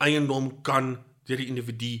eiendom kan deur die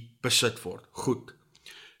individu besit word. Goed.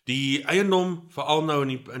 Die eiendom, veral nou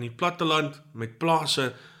in die platteland met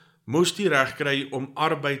plase, moes die reg kry om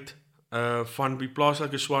arbeid van die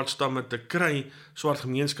plaaslike swart stamme te kry, swart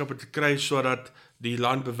gemeenskappe te kry, sodat die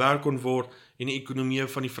land bewerk kon word en die ekonomie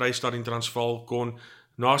van die Vrystaat en Transvaal kon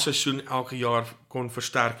na seisoen elke jaar kon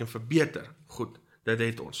versterk en verbeter. Goed, dit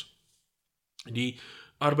het ons. Die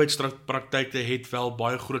arbeidspraktyke het wel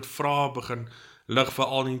baie groot vrae begin lig,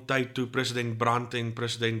 veral in die tyd toe president Brandt en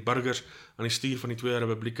president Burgers aan die stuur van die twee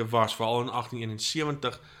republieke was, veral in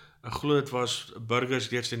 1871. Ek glo dit was Burgers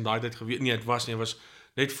reeds in daai tyd gewees. Nee, dit was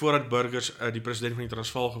net voordat Burgers die president van die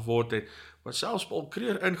Transvaal geword het, wat selfs Paul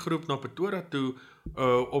Kruger ingeroep na Pretoria toe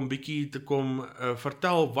om bietjie te kom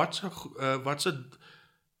vertel wat se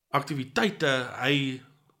aktiwiteite hy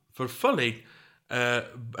vervul het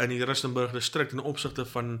in die Rustenburg district in opsigte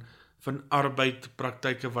van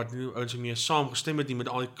arbeidpraktyke wat nie ouens mee saamgestem het nie met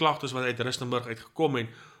al die klagtes wat uit Rustenburg uitgekom het,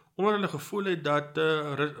 omdat hulle gevoel het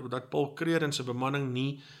dat Paul Kruger en sy bemanning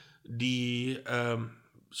nie die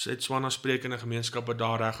Setswana sprekende gemeenskappe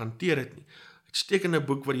daar reg hanteer het nie. Uitstekende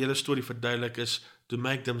boek wat die hele storie verduidelik is To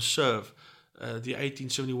Make Them Serve, the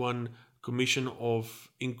 1871 Commission of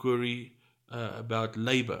Inquiry about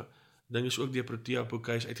Labour. Ding is ook deur Protea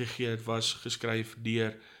Boekhuis uitgegee, het was geskryf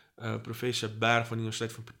deur professor Berg van die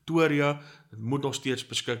Universiteit van Pretoria. Dit moet nog steeds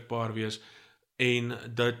beskikbaar wees en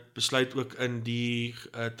dit besluit ook in die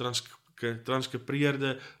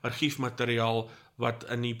transkribeerde argiefmateriaal wat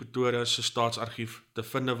in die Pretoria se staatsargief te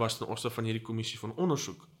vind was ten opsigte van hierdie kommissie van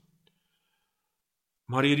ondersoek.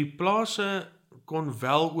 Maar hierdie plase kon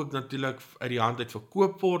wel ook natuurlik uit die hand uit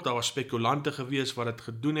verkoop word. Daar was spekulante gewees wat dit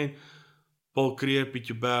gedoen het. Paul Kruger, Piet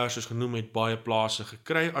Joubert, soos genoem, het baie plase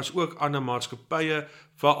gekry, as ook ander maatskappye,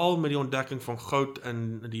 veral met die ontdekking van goud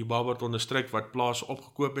in die Barberton district wat plase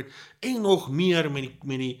opgekoop het, en nog meer met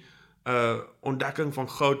die ontdekking van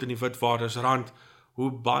goud in die Witwatersrand,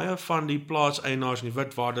 hoe baie van die plaaseienaars in die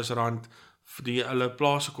Witwatersrand die hulle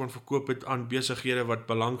plase kon verkoop het aan besighede wat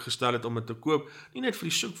belang gestel het om dit te koop, nie net vir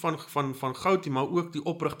die soek van goud nie, maar ook die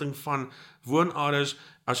oprigting van woonareas,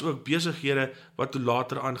 as ook besighede wat toe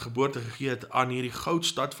later aan geboorte gegee het aan hierdie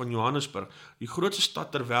goudstad van Johannesburg, die grootste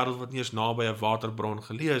stad ter wêreld wat nie eens naby 'n waterbron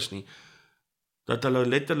geleë is nie, dat hulle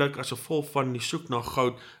letterlik as gevolg van die soek na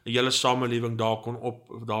goud 'n hele samelewing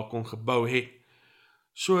daar kon gebou het.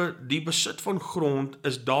 So die besit van grond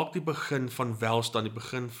is dalk die begin van welstand, die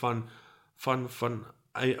begin van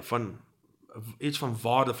iets van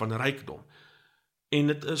waarde, van rykdom. En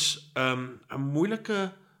dit is 'n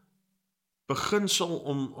moeilike beginsel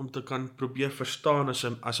om te kan probeer verstaan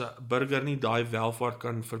as 'n burger nie daai welvaart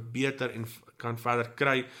kan verbeter en kan verder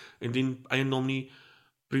kry indien eiendom nie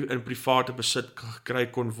in private besit gekry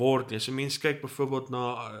kon word nie. As 'n mens kyk byvoorbeeld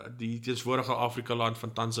na die teenswoordige Afrika land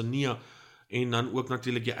van Tanzania en dan ook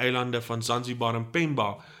natuurlik die eilande van Zanzibar en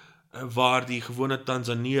Pemba, waar die gewone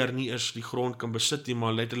Tanzaneer nie eers die grond kan besit nie,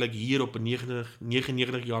 maar letterlik hier op 'n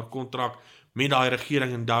 99 jaar kontrak met daai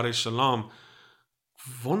regering in Dar es Salaam.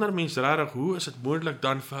 Wonder mens regtig, hoe is dit moontlik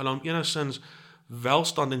dan vir hulle om enigstens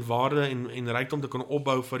welstand en waarde en rykdom te kan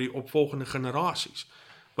opbou vir die opvolgende generasies?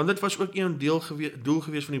 Want dit was ook een doel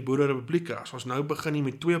gewees van die Boererepublieke. As ons nou begin nie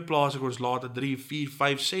met 2 plase, ons later 3, 4,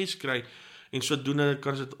 5, 6 kry, en sodoende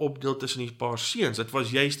kan dit opdeel tussen die paar seuns. Dit was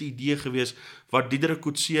juist die idee gewees wat Diederik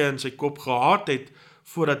Coetzee in sy kop gehad het,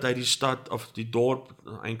 voordat hy die stad, of die dorp,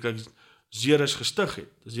 eintlik Zeres gestig het.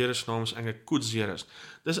 Zeres naam is eintlik Koetzeres.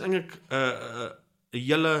 Dis eintlik 'n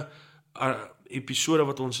hele episode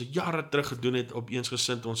wat ons jare terug gedoen het op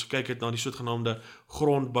Eensgesind. Ons kyk het na die sogenaamde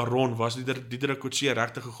grondbaron. Was Diederik Coetzee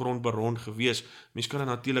regtig 'n grondbaron gewees? Mens kan dit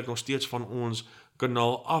natuurlik nog steeds van ons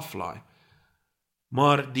kanaal aflaai.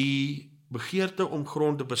 Maar die begeerte om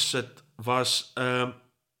grond te besit was 'n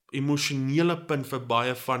emosionele punt vir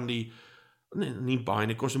baie van die, nie baie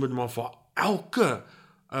nie, ons noem dit maar vir elke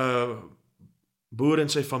boer en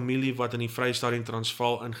sy familie wat in die Vrystaat en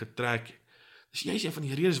Transvaal ingetrek het. Dis juist een van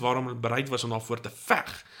die redes waarom hulle bereid was om daarvoor te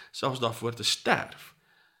veg, selfs daarvoor te sterf.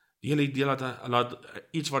 Die hele idee laat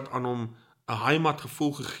iets wat aan hom 'n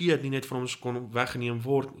heimatgevoel gegee het, nie net van ons kon weggeneem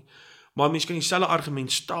word nie. Maar mens kan dieselfde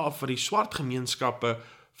argument staaf vir die swart gemeenskappe,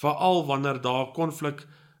 veral wanneer daar konflik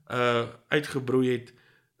uitgebroei het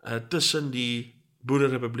tussen die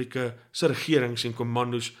Boererepublieke se regerings en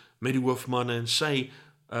kommandos met die hoofmanne en sy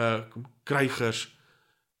krygers,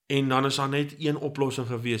 en dan is daar net een oplossing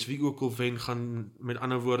gewees. Wie ook al wen gaan met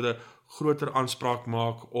ander woorde groter aanspraak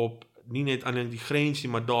maak op nie net aan die grens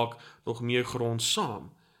nie, maar dalk nog meer grond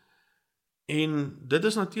saam. En dit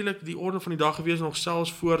is natuurlik die orde van die dag gewees nog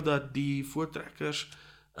selfs voordat die voortrekkers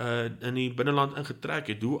in die binneland ingetrek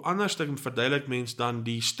het. Hoe anders verduidelik mens dan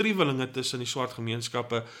die struwelinge tussen die swart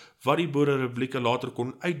gemeenskappe wat die Boererepublieke later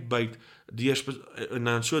kon uitbuit en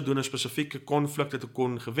dan sodoende spesifieke konflikte te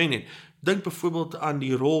kon gewen het. Dink byvoorbeeld aan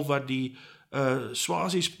die rol wat die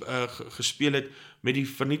Swasies gespeel het met die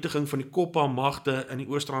vernietiging van die Koppa magte in die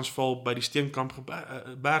Oos-Transvaal by die Steenkamp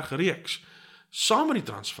bergreeks, saam met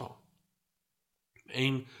die Transvaal.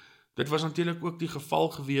 En dit was natuurlik ook die geval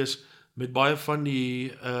gewees met baie van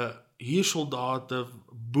die huursoldate,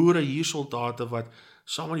 boere huursoldate wat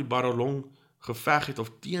saam met die Barolong geveg het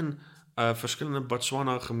of teen verskillende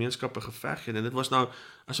Botswana gemeenskappe geveg het. En dit was nou,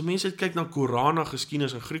 as 'n mens kyk na Korana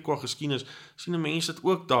geskiedenis en Griekwa geskiedenis, sien 'n mens dit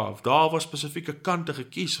ook daar was spesifieke kante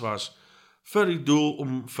gekies was vir die doel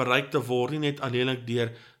om verryk te word, nie net alleenlik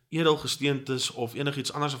deur edelgesteentes of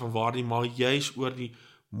enigiets anders van waarde, maar juis oor die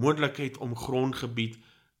moontlikheid om grondgebied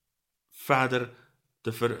verder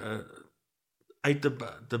uit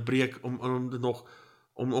te breek, om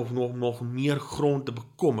nog meer grond te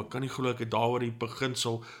bekom. Ek kan nie glo ek het daaroor die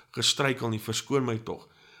beginsel gestruikel nie, verskoon my tog.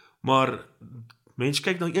 Maar mens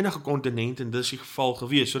kyk na enige kontinent en dis die geval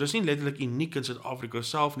gewees. So dis nie letterlik uniek in Suid-Afrika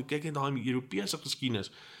self nie. Kyk net daai in die Europese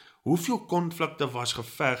geskiedenis. Hoeveel konflikte was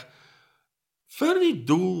geveg vir die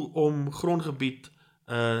doel om grondgebied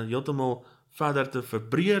heeltemal verder te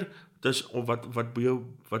verbreer, dis wat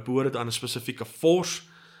behoort het aan 'n spesifieke force,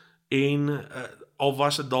 en al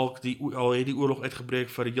was dit dalk al het die oorlog uitgebreek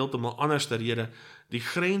vir 'n heeltemal anderste rede. Die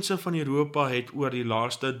grense van Europa het oor die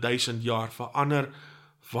laaste 1000 jaar verander,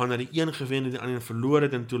 wanneer die een gewen het, die ander verloor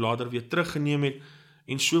het en toe later weer teruggeneem het,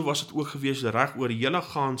 en so was dit ook gewees reg oor die hele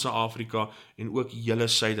gaanse Afrika en ook hele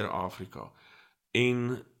Suider-Afrika.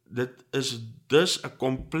 En dit is dus 'n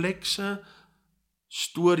komplekse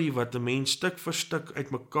storie wat 'n mens stuk vir stuk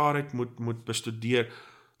uitmekaar uit moet bestudeer.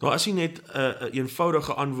 Daar is nie net 'n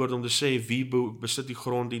eenvoudige antwoord om te sê wie besit die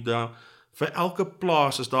grond die daar. Vir elke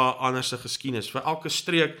plaas is daar 'n anderste geskiedenis. Vir elke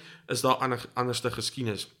streek is daar 'n anderste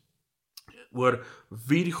geskiedenis. oor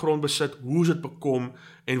wie die grond besit, hoe is dit bekom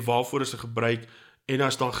en waarvoor is dit gebruik, en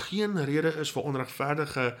as daar geen rede is vir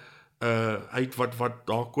onregverdige uit wat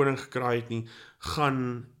daar koning gekraai het nie,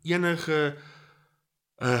 gaan enige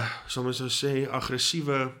sal mens nou sê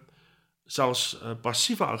aggressiewe, selfs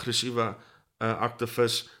passiewe aggressiewe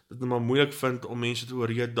aktivis dit nou maar moeilik vind om mense te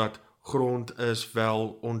oorreed dat grond is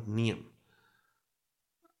wel ontneem.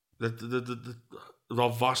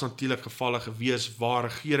 Daar was natuurlik gevalle gewees waar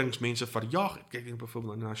regeringsmense verjaag het. Kyk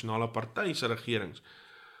byvoorbeeld na die nasionale party se regerings.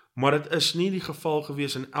 Maar dit is nie die geval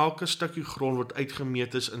gewees in elke stukkie grond wat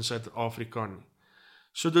uitgemeet is in Suid-Afrika nie.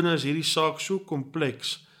 Sodoende is hierdie saak so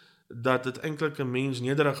kompleks dat dit eintlik 'n mens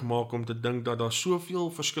nederig maak om te dink dat daar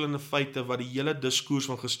soveel verskillende feite wat die hele diskurs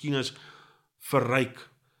van geskiedenis verryk,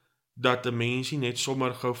 dat 'n mens nie net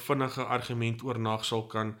sommer gou vinnige argument oornag sal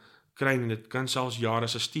kan kry nie. Dit kan selfs jare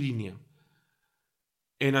se studie neem.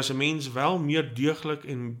 En as 'n mens wel meer deeglik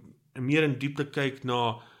en meer in diepte kyk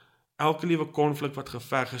na elke liewe konflik wat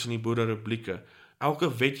geveg is in die boerderepublieke,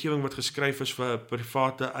 elke wetgewing wat geskryf is vir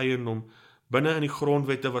private eiendom, binne in die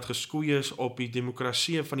grondwette wat geskoei is op die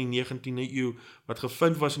demokrasie van die 19de eeu, wat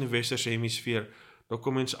gevind was in die westerse hemisfeer, dan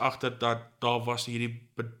kom mens agter dat daar was hierdie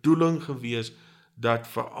bedoeling gewees, dat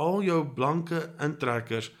vir al jou blanke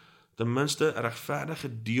intrekkers ten minste 'n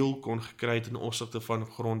regverdige deel kon gekry het in opsigte van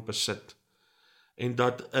grondbesit. En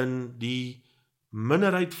dat in die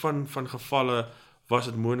minderheid van gevalle was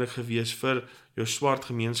dit moontlik gewees vir jou swart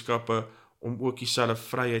gemeenskappe om ook dieselfde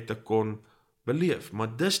vryheid te kon beleef.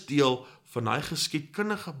 Maar dis deel van daai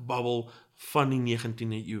geskiedkundige babbel van die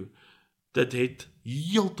 19de eeu. Dit het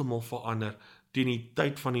heeltemal verander teen die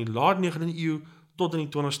tyd van die laat 19de eeu tot in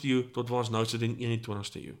die 20ste eeu, tot waar ons nou sit in die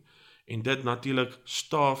 21ste eeu. En dit natuurlik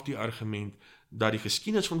staaf die argument dat die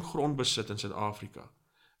geskiedenis van grondbesit in Suid-Afrika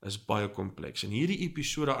is baie kompleks. En hierdie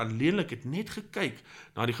episode aanleunlik het net gekyk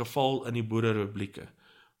na die geval in die boerderepublieke.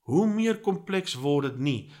 Hoe meer kompleks word dit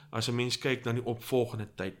nie as 'n mens kyk na die opvolgende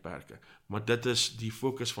tydperke. Maar dit is die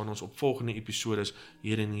fokus van ons opvolgende episodes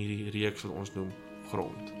hier in hierdie reeks wat ons noem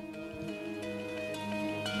Grond.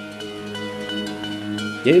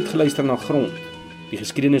 Jy het geluister na Grond, die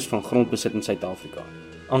geskiedenis van grondbesit in Suid-Afrika,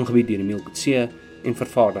 aangebied deur Emile Coetzee en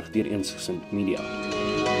vervaardig deur Eensgesind Media.